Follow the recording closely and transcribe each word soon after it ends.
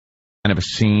kind of a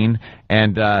scene,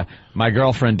 and my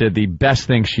girlfriend did the best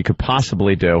thing she could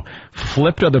possibly do,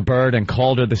 flipped her the bird and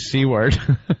called her the C word.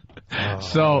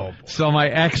 So my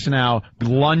ex now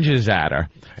lunges at her.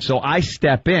 So I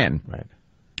step in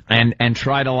and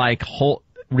try to like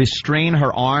restrain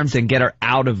her arms and get her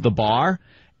out of the bar.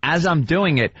 As I'm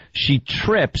doing it, she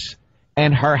trips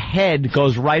and her head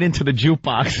goes right into the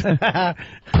jukebox.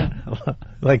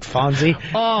 Like Fonzie?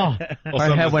 Oh,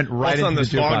 her head went right into the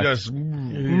jukebox. Just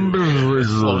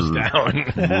slows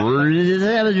down.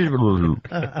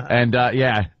 And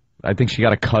yeah, I think she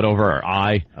got a cut over her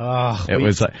eye. Oh, it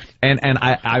was, and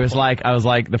I was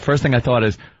like, the first thing I thought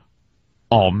is,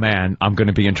 oh man, I'm going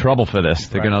to be in trouble for this.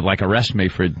 They're going to like arrest me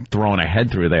for throwing a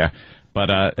head through there. But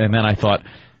and then I thought,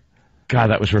 God,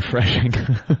 that was refreshing.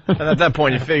 And at that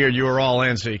point, you figured you were all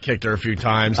in, so you kicked her a few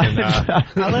times. And,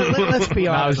 let's be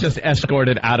honest. I was just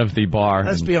escorted out of the bar.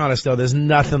 Let's be honest, though. There's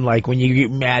nothing like when you get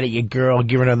mad at your girl,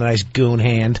 giving her the nice goon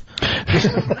hand.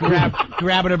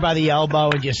 Grabbing her by the elbow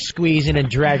and just squeezing and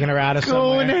dragging her out of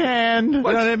somewhere. Goon hand. You know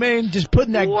what I mean? Just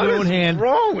putting that goon hand. What's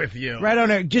wrong with you? Right on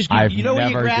her. Just, I've you know where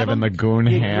you never grab given him? the goon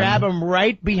you hand. Grab him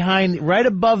right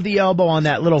above the elbow on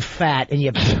that little fat, and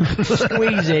you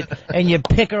squeeze it, and you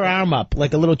pick her arm up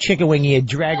like a little chicken wing, and you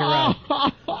drag her out.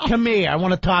 Come here, I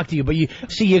want to talk to you. But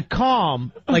you're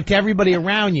calm, like to everybody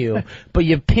around you, but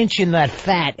you're pinching that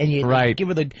fat, and you give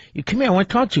her come here, I want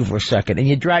to talk to you for a second, and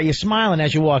you're smiling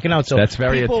as you're walking out. So that's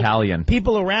very Italian.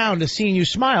 People around are seeing you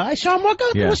smile. I saw him walk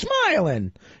out, was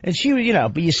smiling. And she,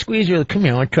 but you squeeze her, come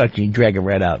here, I want to talk to you, and drag her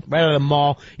right out. Right out of the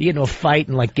mall, you get into a fight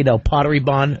and Pottery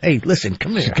Barn. Hey, listen,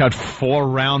 come here. She's got 4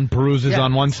 round bruises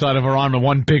on one side of her arm and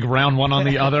 1 big round one on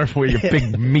the other where your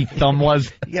big meat thumb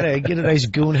was. You gotta get a nice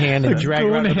goon hand and drag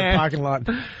her out of the parking lot.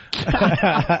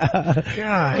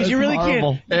 God, you really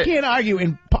can't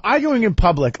argue arguing in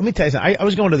public. Let me tell you something. I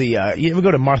was going to you ever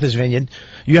go to Martha's Vineyard?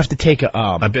 You have to take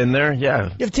I've been there, yeah. You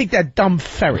have to take that dumb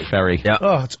ferry. Yeah.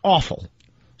 Oh, it's awful.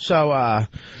 So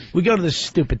we go to this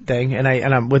stupid thing,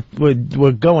 and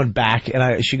we're going back,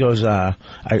 and she goes,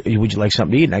 would you like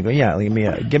something to eat? And I go, yeah,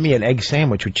 give me an egg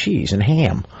sandwich with cheese and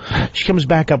ham. She comes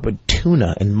back up with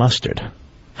tuna and mustard.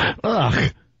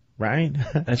 Ugh. Right?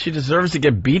 And she deserves to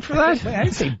get beat for that? I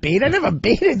didn't say beat. I never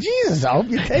beat her. Jesus, I hope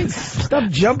you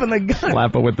stop jumping the gun.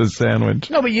 Slap her with the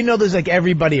sandwich. No, but there's like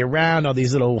everybody around, all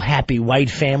these little happy white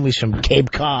families from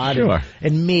Cape Cod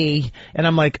and me. And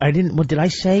I'm like, what did I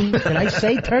say? Did I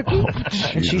say turkey?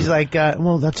 And she's like,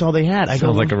 well, that's all they had. I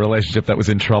Sounds like a relationship that was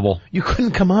in trouble. You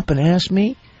couldn't come up and ask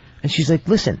me? And she's like,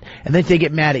 listen, and then they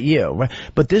get mad at you. Right?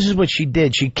 But this is what she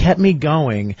did. She kept me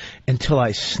going until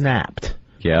I snapped.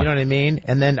 Yeah. You know what I mean?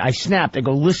 And then I snapped. I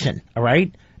go, listen, all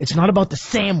right? It's not about the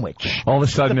sandwich. All of a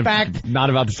sudden, it's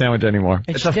not about the sandwich anymore.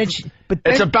 It's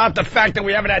about the fact that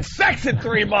we haven't had sex in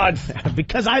 3 months.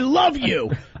 Because I love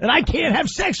you. And I can't have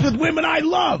sex with women I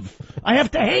love. I have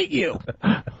to hate you.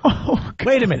 Oh,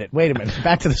 wait a minute.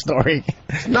 Back to the story.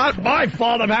 It's not my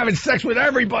fault I'm having sex with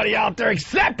everybody out there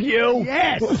except you.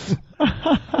 Yes.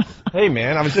 Hey,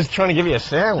 man, I was just trying to give you a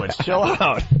sandwich. Chill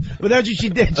out. But that's what she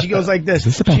did. She goes like this.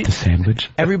 Is this about the sandwich?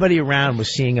 Everybody around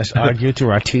was seeing us argue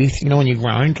through our teeth. You know when you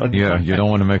grind? Yeah, you don't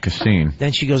want to make a scene.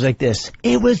 Then she goes like this.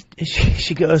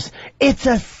 She goes, it's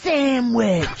a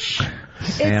sandwich.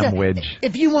 Sandwich.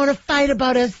 If you want to fight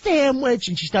about a sandwich.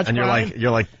 And she starts crying.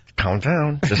 You're like, calm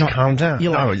down. Just calm down.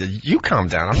 You calm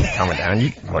down. I'm not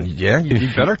calming down.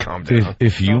 You better calm down.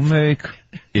 If you make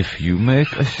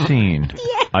a scene,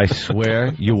 I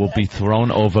swear you will be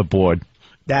thrown overboard.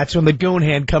 That's when the goon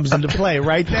hand comes into play,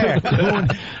 right there.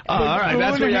 All right,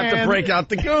 that's where you have to break out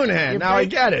the goon hand. Now I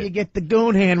get it. You get the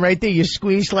goon hand right there. You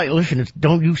squeeze like, listen,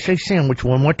 don't you say sandwich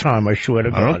one more time, I swear to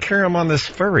God. I don't care I'm on this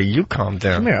ferry. You calm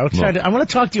down. Come here, outside. I want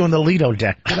to talk to you on the Lido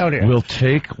deck. Get out here. We'll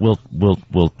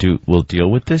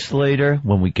deal with this later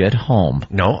when we get home.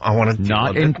 No, I want to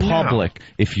not in public. Now.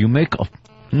 If you make a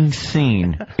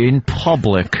scene in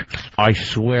public, I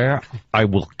swear I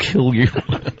will kill you.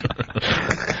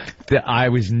 I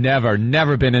was never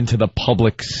been into the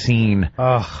public scene.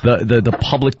 The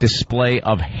public display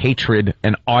of hatred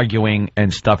and arguing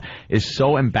and stuff is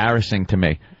so embarrassing to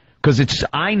me. Because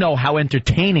I know how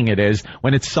entertaining it is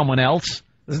when it's someone else.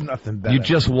 There's nothing better. You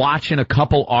just watching a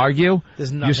couple argue.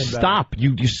 There's nothing you stop. Better.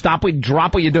 You stop.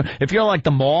 Drop what you're doing. If you're like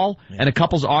the mall and a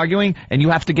couple's arguing and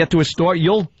you have to get to a store,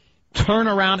 you'll turn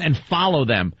around and follow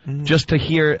them just to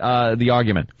hear the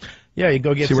argument. Yeah, you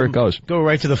go see where it goes. Go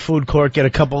right to the food court, get a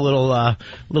couple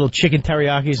little chicken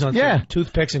teriyakis on some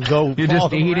toothpicks, and go. You're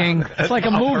just eating. It's like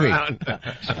a movie.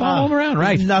 Follow them around,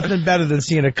 right? Nothing better than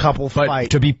seeing a couple fight.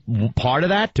 But to be part of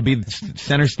that, to be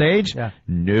center stage,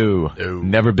 no,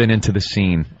 never been into the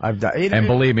scene. I've done, and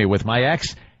believe me, with my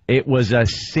ex, It was a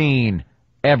scene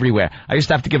everywhere. I used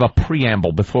to have to give a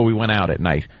preamble before we went out at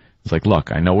night. It's like,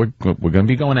 look, I know we're going to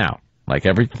be going out. Like,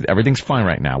 everything's fine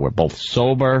right now. We're both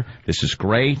sober. This is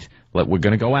great. We're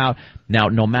going to go out. Now,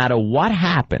 no matter what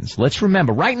happens, let's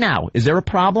remember, right now, is there a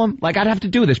problem? Like, I'd have to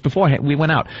do this before we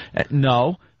went out.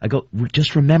 No. I go,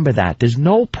 just remember that. There's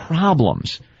no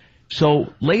problems.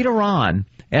 So later on,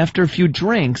 after a few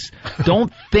drinks,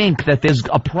 don't think that there's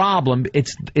a problem.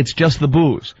 It's just the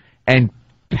booze. And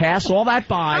pass all that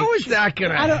by. How is that going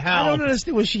to help? I don't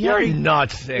understand. Was she You're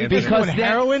nuts, Anthony. Because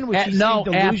heroin? Was she seeing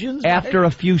delusions? After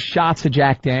a few shots of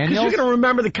Jack Daniels. You're going to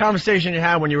remember the conversation you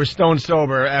had when you were stone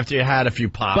sober after you had a few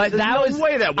pops. But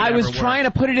I was trying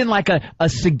to put it in like a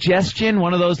suggestion,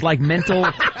 one of those like mental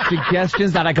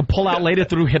suggestions that I could pull out later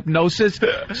through hypnosis.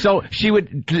 So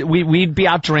we'd be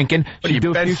out drinking. She'd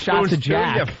do a few shots of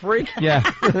Jack. You freak.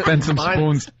 Yeah, bend some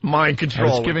spoons. Mind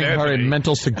control. I was giving her a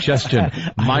mental suggestion.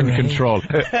 Mind control.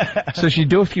 So she'd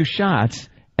do a few shots,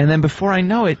 and then before I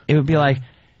know it, it would be like,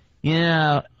 you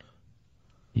know,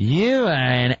 you are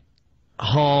an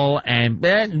hole, and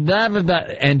blah, blah, blah, blah,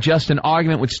 and just an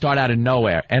argument would start out of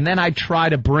nowhere. And then I'd try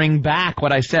to bring back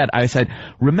what I said. I said,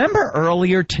 remember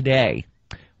earlier today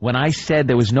when I said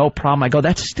there was no problem? I go,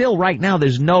 that's still right now.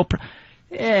 There's no problem.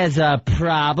 There's a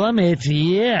problem. It's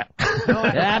you.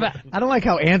 I don't like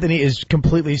how Anthony is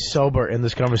completely sober in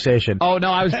this conversation. Oh, no,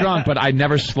 I was drunk, but I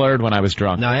never slurred when I was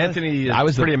drunk. No, Anthony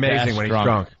is pretty amazing when he's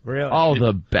drunk. Really? Oh,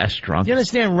 the best drunk. You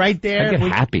understand? Right there. I get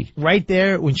happy. Right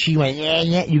there, when she went,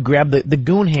 yeah, you grabbed the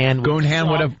goon hand. Goon hand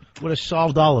would have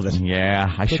solved all of it.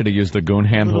 Yeah, I should have used the goon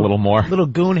hand a little more. Little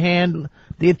goon hand.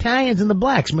 The Italians and the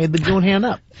blacks made the goon hand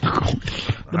up.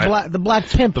 The black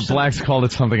pimp. The blacks called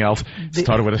it something else.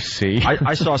 Started with a C.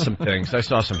 I saw some things. I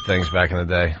saw some things back in the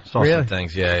day. Some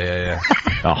things. Yeah.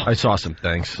 Oh, I saw some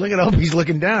things. Look at Opie's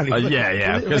looking down.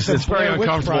 Yeah. Because it's very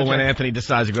uncomfortable when Anthony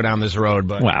decides to go down this road.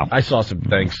 But wow. I saw some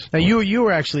things. Now you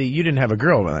were actually, you didn't have a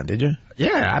girl then, did you?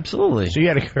 Yeah, absolutely. So you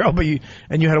had a girl, but you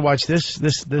had to watch this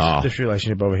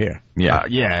relationship over here. Yeah,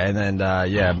 and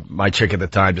then my chick at the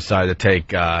time decided to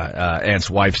take Aunt's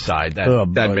wife's side.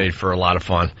 That made for a lot of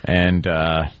fun. And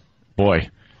boy,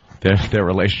 their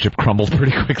relationship crumbled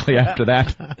pretty quickly after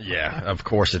that. Yeah, of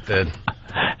course it did.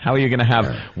 How are you going to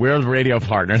have we're radio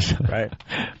partners? Right.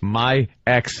 My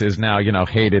ex is now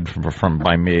hated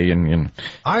by me, and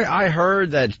I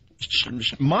heard that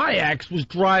my ex was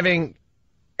driving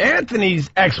Anthony's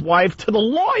ex-wife to the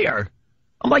lawyer.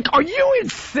 I'm like, are you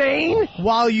insane?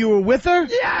 While you were with her?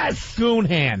 Yes. Goon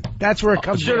hand. That's where it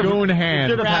comes from. Goon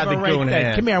hand. Should have had the goon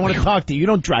hand. Come here, I want to talk to you. You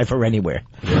don't drive her anywhere.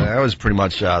 Yeah, that was pretty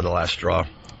much the last straw.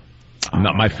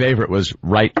 No, my favorite was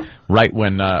right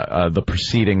when the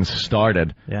proceedings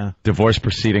started. Yeah. Divorce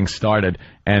proceedings started,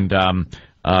 and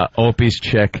Opie's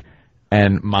chick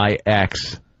and my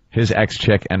ex, his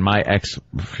ex-chick and my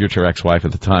future ex-wife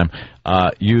at the time,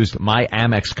 used my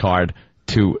Amex card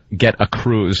to get a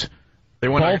cruise.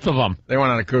 Both of them. They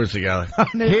went on a cruise together.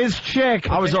 His chick.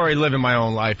 I was already living my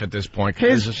own life at this point.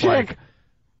 His chick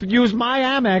used my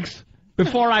Amex.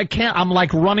 Before I'm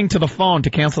like running to the phone to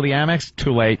cancel the Amex.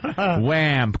 Too late.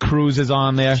 Wham! Cruise is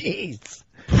on there. Jeez.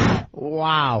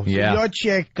 Wow. Yeah. So your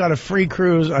chick got a free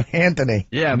cruise on Anthony.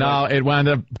 Yeah. No, it wound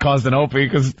up causing Opie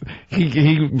because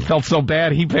he felt so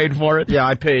bad he paid for it. Yeah,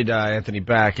 I paid Anthony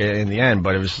back in the end,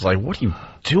 but it was just like, what are you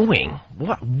doing?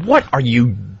 What are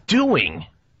you doing?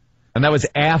 And that was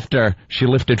after she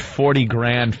lifted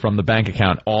 $40,000 from the bank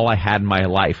account. All I had in my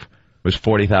life was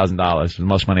 $40,000, the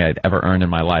most money I'd ever earned in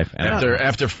my life. And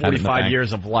after 45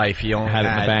 years of life, he only had it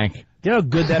in the bank. Do you know how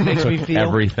good that makes me feel?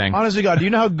 Everything. Honestly, God, do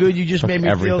you know how good you just made me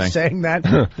feel saying that?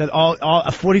 That all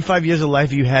 45 years of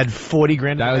life, you had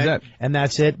 $40,000. That was it. And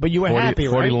that's it. But you were happy,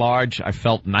 right? 40 large. I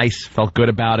felt nice, felt good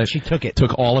about it. She took it.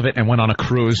 Took all of it and went on a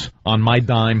cruise on my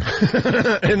dime.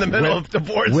 In the middle of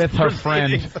divorce. With her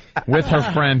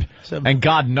friend. And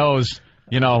God knows,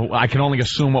 I can only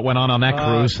assume what went on that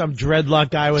cruise. Some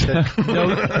dreadlock guy with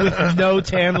no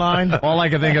tan line. All I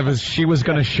can think of is she was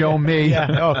going to show me.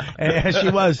 Yeah, and she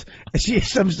was.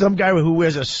 She's some guy who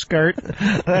wears a skirt.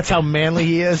 That's how manly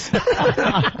he is. All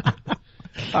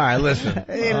right, listen.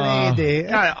 Hey, lady.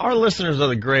 Our listeners are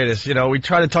the greatest. We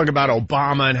try to talk about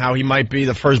Obama and how he might be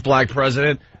the first black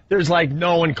president. there's like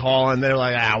no one calling. They're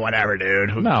like, whatever, dude.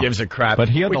 Who gives a crap? But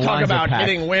here we the talk lines about are packed.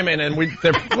 hitting women, and look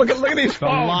at these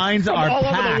phones. lines are all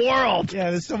packed. over the world.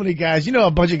 Yeah, there's so many guys. You know,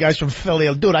 a bunch of guys from Philly.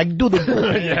 Dude, I can do the goon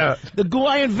hand. Yeah. The goon.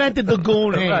 I invented the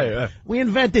goon hand. Right. We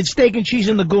invented steak and cheese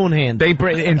in the goon hand. They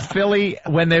in Philly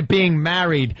when they're being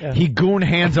married, he goon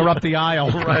hands her up the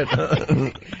aisle. Right.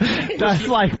 That's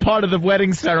like part of the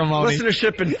wedding ceremony.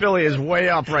 Listenership in Philly is way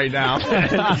up right now.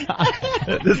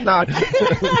 It's not.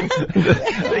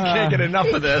 They can't get enough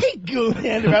of this. Goon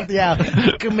hand her up the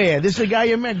aisle. Come here. This is the guy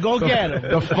you met. Go get him.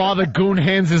 The father goon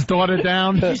hands his daughter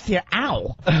down. Just here.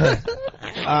 Ow.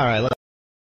 All right.